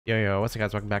Yo, what's up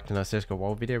guys, welcome back to another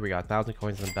CSGORoll video. We got 1,000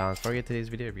 coins in the balance for you today's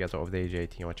video. If you guys are over the age of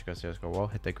 18 want to check out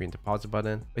CSGORoll, hit the green deposit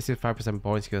button. Basically 5%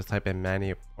 bonus, you guys type in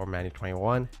Manny or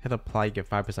Manny21. Hit apply, you get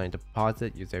 5%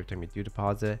 deposit, use every time you do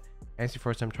deposit. And it's your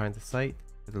first time trying the site,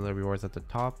 hit the little rewards at the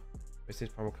top.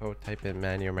 Basically promo code, type in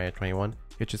Manny or Manny21.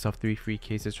 Get yourself 3 free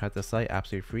cases, try the site,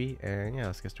 absolutely free. And yeah,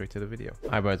 let's get straight to the video.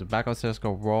 Alright boys, we're back on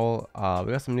CSGORoll.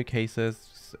 We got some new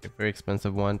cases, a very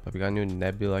expensive one, but we got a new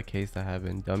Nebula case that I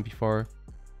haven't done before.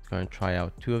 Going to try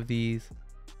out 2 of these,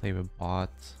 play with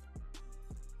bots,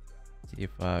 see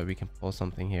if we can pull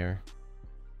something here.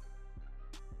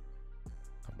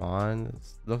 Come on, it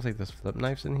looks like there's flip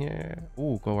knives in here.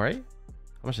 Ooh, go right.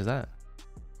 How much is that?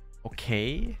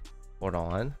 Okay, hold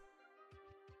on,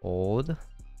 hold.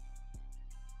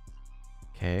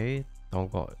 Okay, don't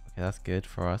go. Okay, that's good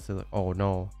for us. Oh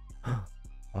no.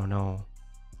 Oh no,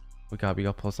 we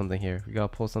gotta pull something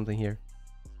here.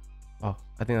 Oh,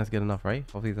 I think that's good enough, right?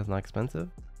 Hopefully that's not expensive.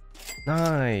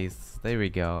 Nice, there we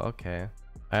go. Okay,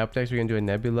 up next we're gonna do a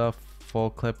Nebula full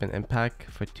clip and impact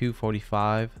for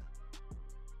 245.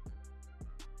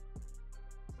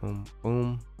 Boom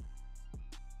boom.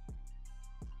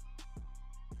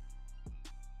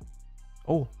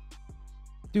 Oh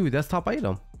dude, that's top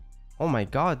item. Oh my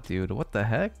god dude, what the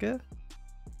heck.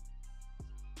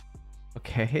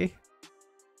 Okay,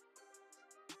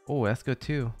 oh that's good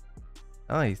too.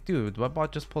 Nice, dude. My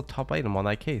bot just pulled top item on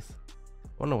that case. I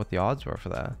don't know what the odds were for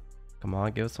that. Come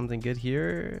on, give us something good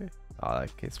here. Oh,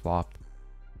 that case flopped.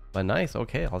 But nice.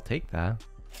 Okay, I'll take that.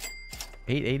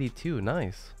 882.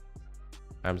 Nice.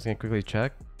 I'm just gonna quickly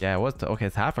check. Yeah, it was. Okay,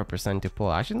 it's 0.5% to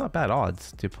pull. Actually, not bad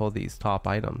odds to pull these top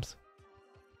items.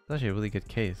 It's actually a really good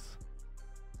case.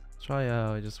 Let's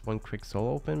try just one quick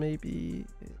solo open, maybe.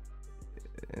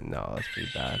 No, that's pretty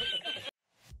bad.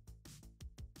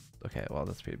 Okay, well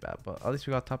that's pretty bad, but at least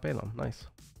we got top 8 on. Nice.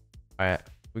 All right,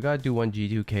 we gotta do one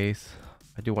G2 case.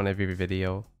 I do one every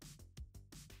video,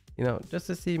 you know, just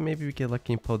to see maybe we get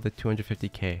lucky and pull the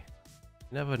 250k. You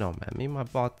never know, man. Maybe my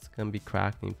bot's gonna be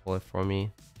cracked and pull it for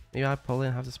me. Maybe I pull it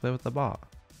and have to split with the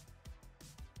bot.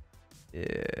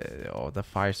 Yeah, oh, the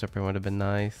fire serpent would have been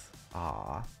nice.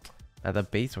 Ah, now the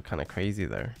baits were kind of crazy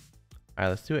there. All right,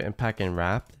 let's do it impact and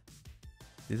wrapped.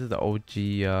 This is the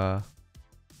OG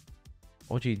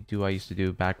do I used to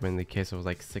do back when the case was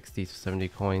like 60 to 70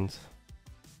 coins.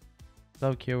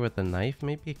 So here with a knife,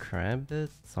 maybe crab it,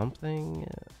 something.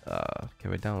 Okay,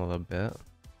 we're down a little bit.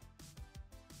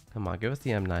 Come on, give us the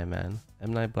M9, man.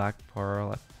 M9 Black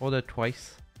Pearl. I pulled it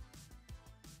twice.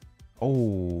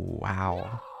 Oh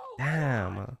wow,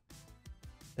 damn.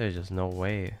 There's just no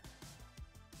way.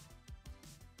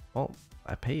 Well,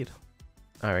 I paid.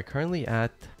 All right, currently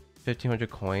at 1,500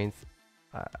 coins.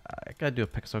 I gotta do a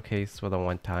pixel case for the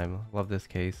one time. Love this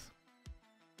case.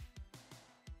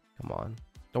 Come on,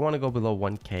 don't want to go below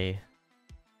 1k,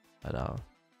 but let's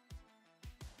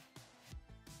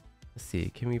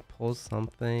see, can we pull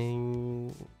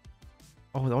something?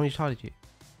 Oh, the only strategy.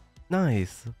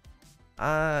 Nice.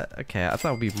 Okay, I thought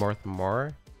it would be worth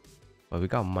more, but we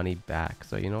got money back,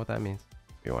 so you know what that means.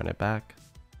 We want it back.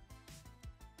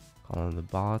 Calling the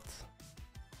bots.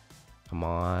 Come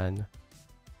on.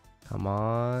 Come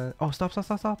on. Oh, stop.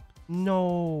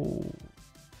 No.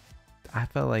 I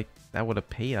felt like that would have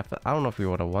paid. I don't know if we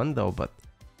would have won though, but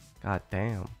god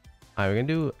damn. Alright, we're gonna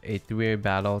do a 3-way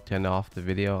battle to end off the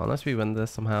video. Unless we win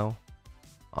this somehow.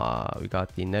 We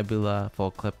got the Nebula,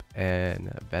 full clip,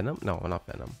 and Venom. No, not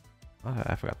Venom.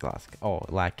 I forgot the last. Oh,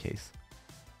 lag case.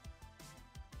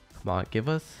 Come on, give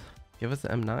us the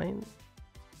M9.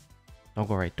 Don't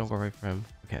go right for him.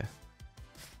 Okay.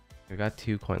 I got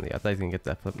 2 coin lead. I thought he was gonna get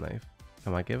that flip knife.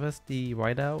 Come on, give us the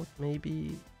whiteout,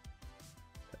 maybe.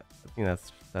 I think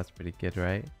that's pretty good,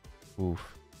 right?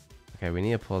 Oof. Okay, we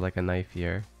need to pull like a knife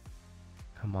here.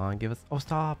 Come on, give us. Oh,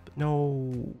 stop!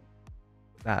 No,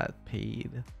 that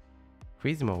paid.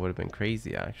 Crazy mode would have been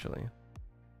crazy actually.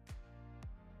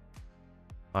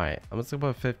 All right, I'm just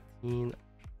gonna put 15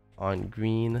 on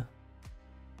green,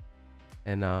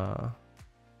 and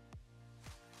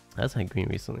that's like green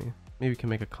recently. Maybe we can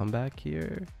make a comeback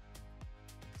here.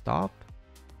 Stop.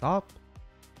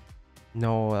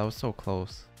 No, that was so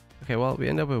close. Okay, well, we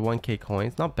end up with 1k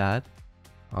coins. Not bad.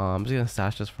 I'm just gonna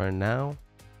stash this for now.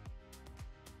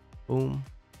 Boom.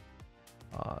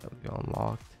 We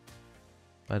unlocked.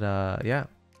 But yeah.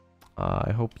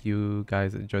 I hope you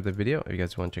guys enjoyed the video. If you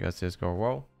guys want to check out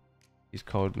CSGORoll, use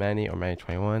code Manny or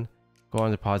Manny21. Go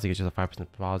on deposit, get you the 5%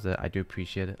 deposit. I do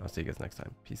appreciate it. I'll see you guys next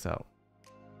time. Peace out.